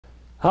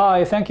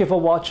Hi, thank you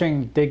for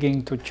watching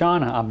Digging to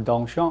China. I'm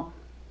Dong Xiong.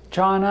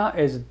 China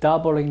is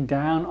doubling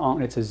down on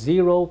its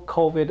zero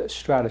COVID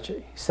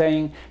strategy,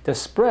 saying the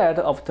spread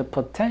of the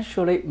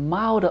potentially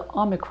milder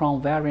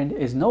Omicron variant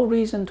is no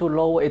reason to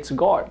lower its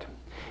guard,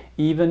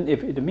 even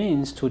if it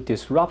means to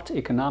disrupt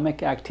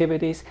economic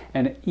activities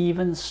and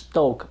even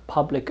stoke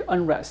public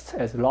unrest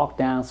as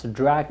lockdowns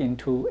drag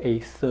into a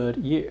third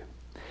year.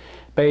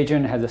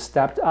 Beijing has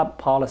stepped up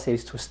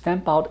policies to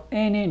stamp out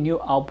any new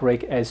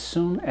outbreak as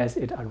soon as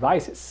it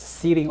arises,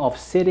 sealing off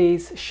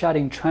cities,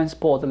 shutting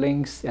transport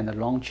links, and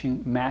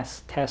launching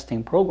mass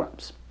testing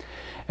programs.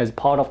 As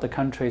part of the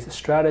country's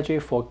strategy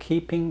for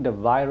keeping the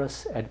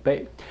virus at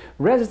bay,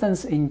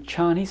 residents in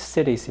Chinese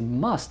cities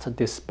must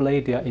display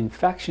their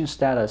infection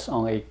status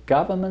on a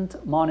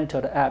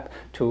government-monitored app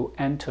to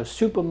enter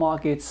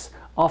supermarkets,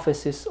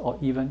 offices, or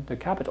even the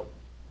capital.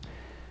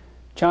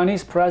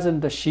 Chinese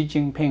President Xi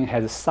Jinping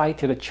has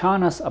cited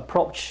China's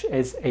approach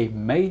as a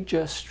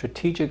major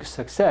strategic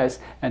success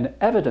and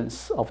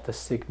evidence of the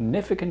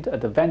significant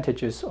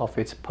advantages of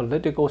its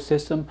political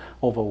system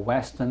over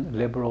Western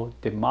liberal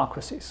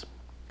democracies.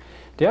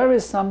 There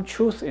is some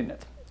truth in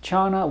it.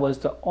 China was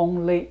the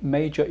only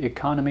major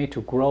economy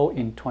to grow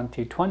in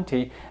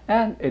 2020,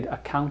 and it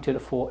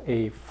accounted for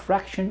a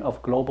fraction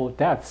of global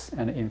deaths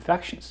and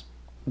infections.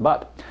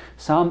 But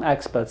some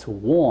experts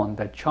warn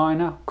that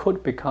China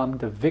could become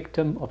the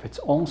victim of its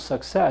own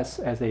success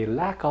as a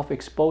lack of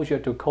exposure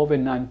to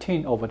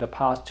COVID-19 over the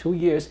past 2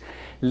 years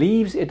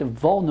leaves it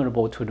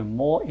vulnerable to the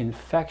more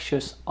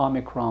infectious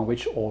Omicron,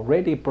 which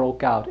already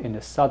broke out in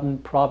the southern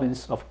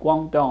province of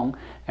Guangdong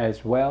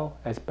as well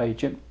as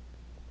Beijing.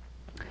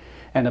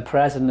 And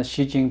President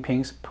Xi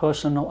Jinping's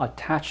personal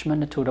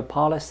attachment to the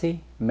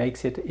policy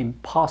makes it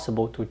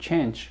impossible to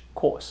change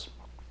course.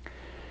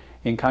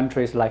 In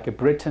countries like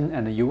Britain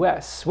and the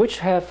US, which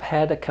have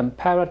had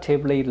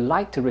comparatively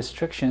light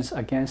restrictions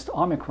against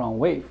Omicron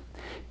wave,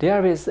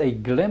 there is a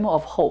glimmer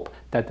of hope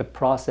that the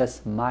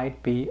process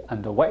might be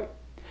underway.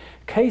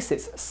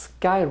 Cases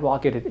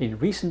skyrocketed in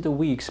recent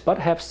weeks but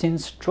have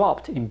since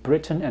dropped in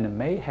Britain and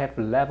may have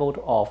leveled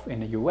off in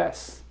the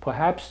US,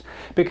 perhaps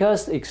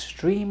because the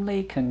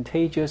extremely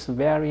contagious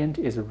variant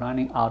is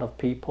running out of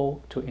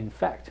people to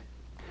infect.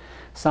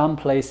 Some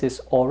places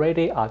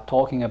already are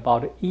talking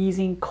about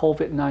easing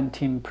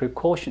COVID-19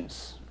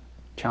 precautions.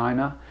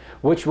 China,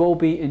 which will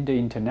be in the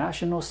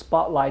international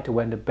spotlight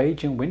when the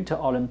Beijing Winter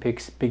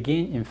Olympics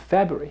begin in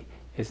February,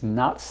 is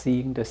not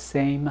seeing the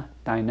same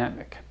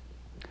dynamic.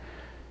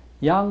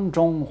 Yang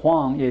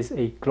Zhonghuang is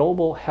a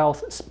global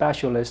health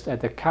specialist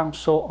at the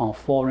Council on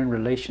Foreign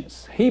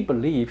Relations. He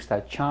believes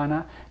that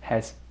China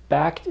has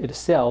backed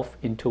itself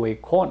into a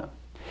corner.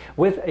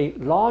 With a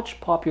large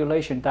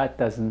population that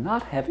does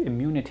not have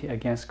immunity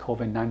against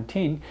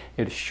COVID-19,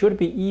 it should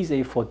be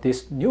easy for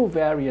this new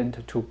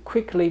variant to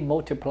quickly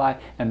multiply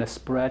and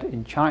spread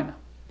in China.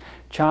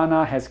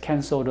 China has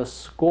cancelled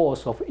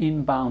scores of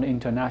inbound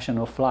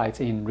international flights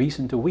in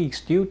recent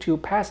weeks due to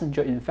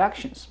passenger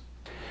infections.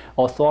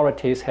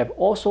 Authorities have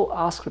also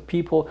asked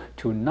people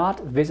to not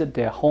visit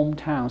their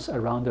hometowns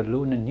around the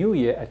Lunar New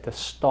Year at the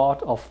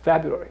start of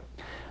February,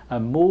 a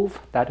move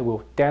that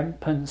will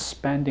dampen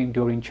spending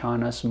during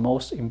China's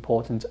most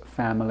important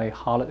family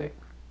holiday.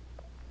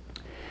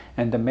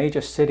 And the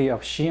major city of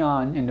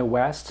Xi'an in the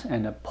west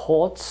and the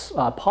parts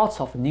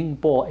of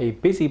Ningbo, a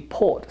busy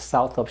port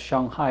south of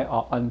Shanghai,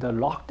 are under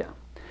lockdown.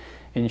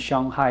 In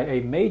Shanghai,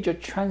 a major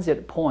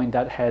transit point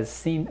that has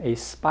seen a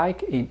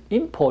spike in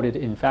imported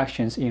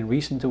infections in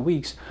recent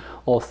weeks,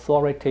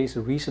 authorities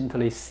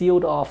recently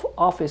sealed off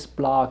office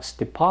blocks,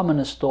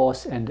 department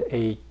stores, and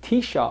a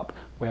tea shop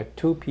where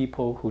 2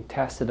 people who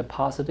tested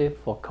positive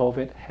for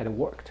COVID had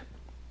worked.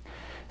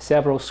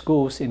 Several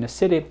schools in the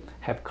city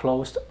have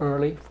closed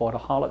early for the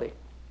holiday.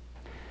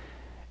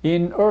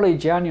 In early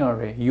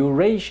January,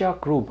 Eurasia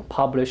Group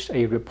published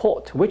a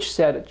report which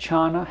said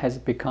China has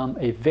become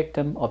a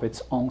victim of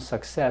its own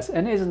success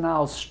and is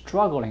now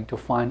struggling to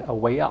find a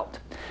way out,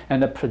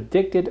 and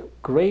predicted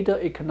greater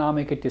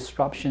economic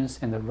disruptions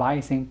and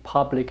rising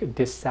public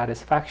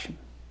dissatisfaction.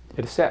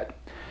 It said,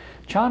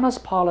 China's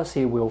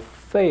policy will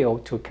fail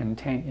to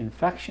contain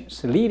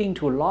infections, leading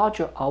to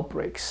larger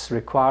outbreaks,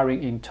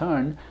 requiring in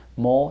turn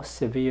more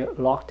severe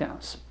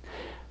lockdowns.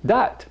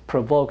 That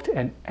provoked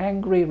an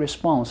angry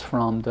response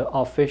from the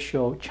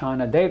official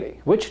China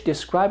Daily, which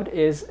described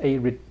it as a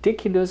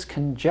ridiculous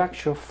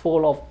conjecture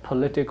full of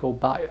political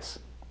bias.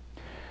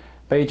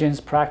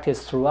 Beijing's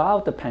practice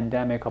throughout the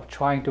pandemic of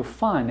trying to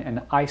find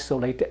and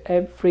isolate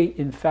every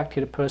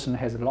infected person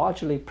has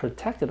largely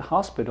protected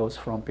hospitals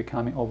from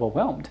becoming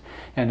overwhelmed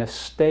and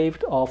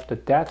staved off the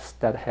deaths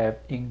that have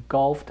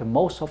engulfed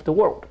most of the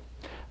world.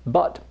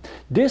 But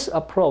this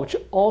approach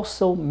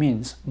also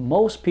means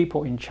most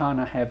people in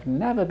China have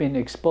never been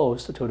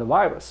exposed to the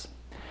virus.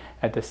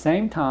 At the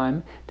same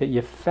time, the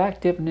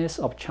effectiveness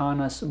of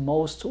China's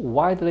most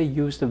widely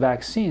used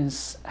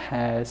vaccines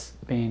has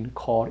been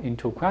called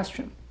into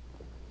question.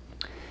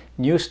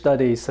 New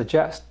studies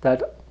suggest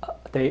that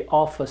they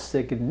offer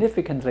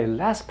significantly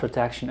less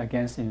protection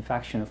against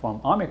infection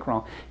from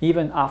Omicron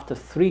even after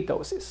 3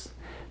 doses.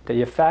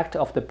 The effect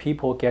of the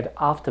people get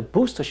after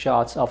booster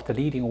shots of the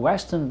leading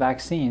Western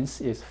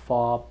vaccines is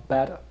far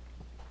better.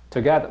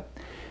 Together,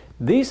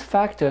 these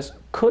factors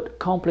could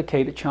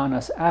complicate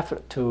China's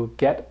effort to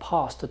get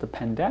past the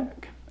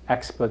pandemic.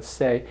 Experts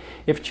say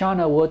if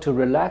China were to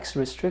relax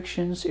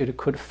restrictions, it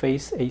could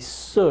face a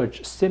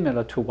surge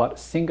similar to what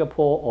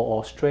Singapore or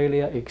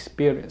Australia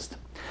experienced,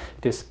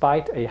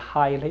 despite a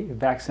highly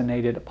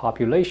vaccinated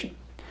population.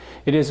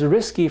 It is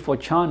risky for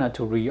China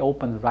to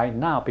reopen right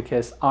now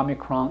because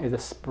Omicron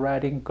is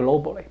spreading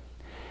globally.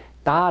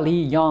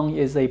 Da-Li Yang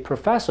is a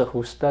professor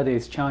who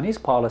studies Chinese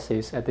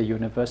policies at the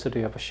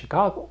University of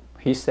Chicago.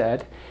 He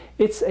said,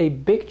 "It's a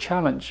big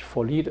challenge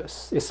for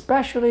leaders,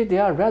 especially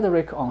their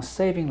rhetoric on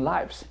saving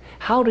lives.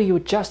 How do you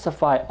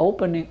justify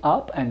opening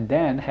up and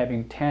then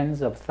having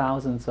tens of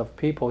thousands of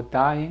people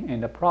dying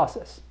in the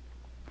process?"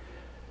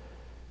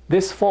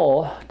 This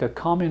fall, the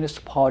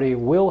Communist Party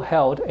will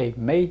hold a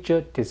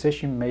major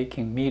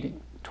decision-making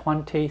meeting,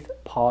 20th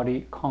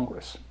Party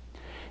Congress.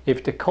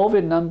 If the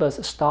COVID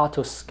numbers start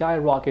to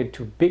skyrocket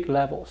to big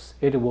levels,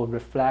 it will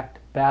reflect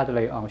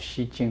badly on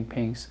Xi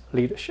Jinping's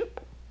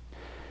leadership.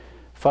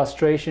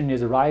 Frustration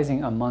is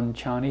rising among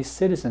Chinese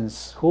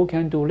citizens who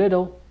can do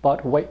little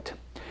but wait.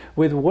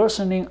 With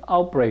worsening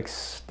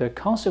outbreaks, the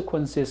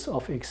consequences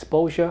of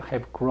exposure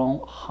have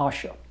grown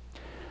harsher.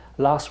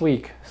 Last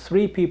week,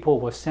 3 people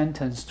were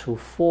sentenced to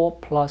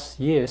 4+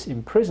 years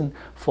in prison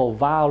for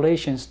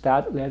violations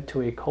that led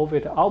to a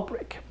COVID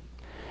outbreak.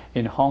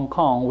 In Hong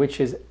Kong,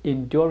 which is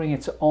enduring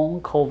its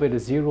own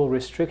COVID-0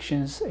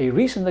 restrictions, a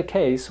recent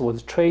case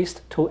was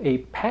traced to a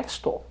pet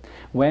store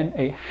when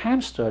a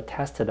hamster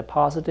tested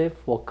positive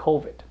for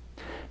COVID.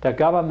 The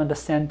government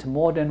sent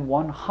more than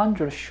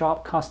 100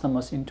 shop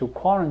customers into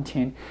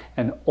quarantine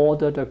and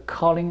ordered the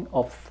culling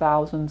of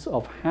thousands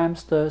of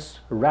hamsters,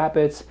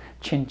 rabbits,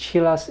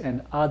 chinchillas,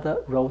 and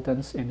other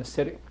rodents in the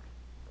city.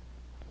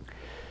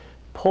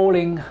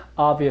 Polling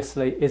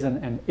obviously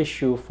isn't an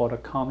issue for the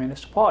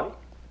Communist Party,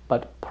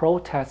 but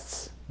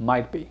protests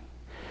might be.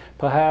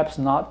 Perhaps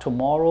not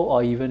tomorrow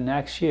or even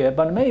next year,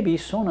 but maybe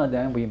sooner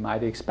than we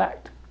might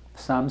expect.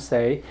 Some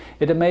say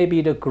it may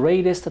be the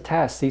greatest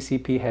test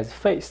CCP has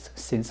faced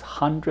since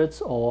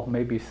hundreds or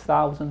maybe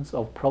thousands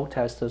of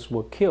protesters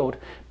were killed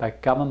by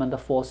government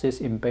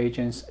forces in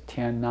Beijing's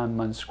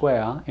Tiananmen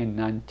Square in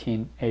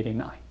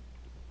 1989.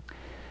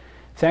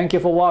 Thank you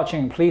for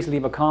watching. Please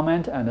leave a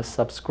comment and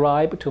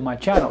subscribe to my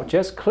channel.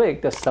 Just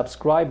click the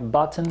subscribe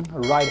button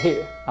right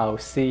here. I'll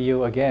see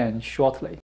you again shortly.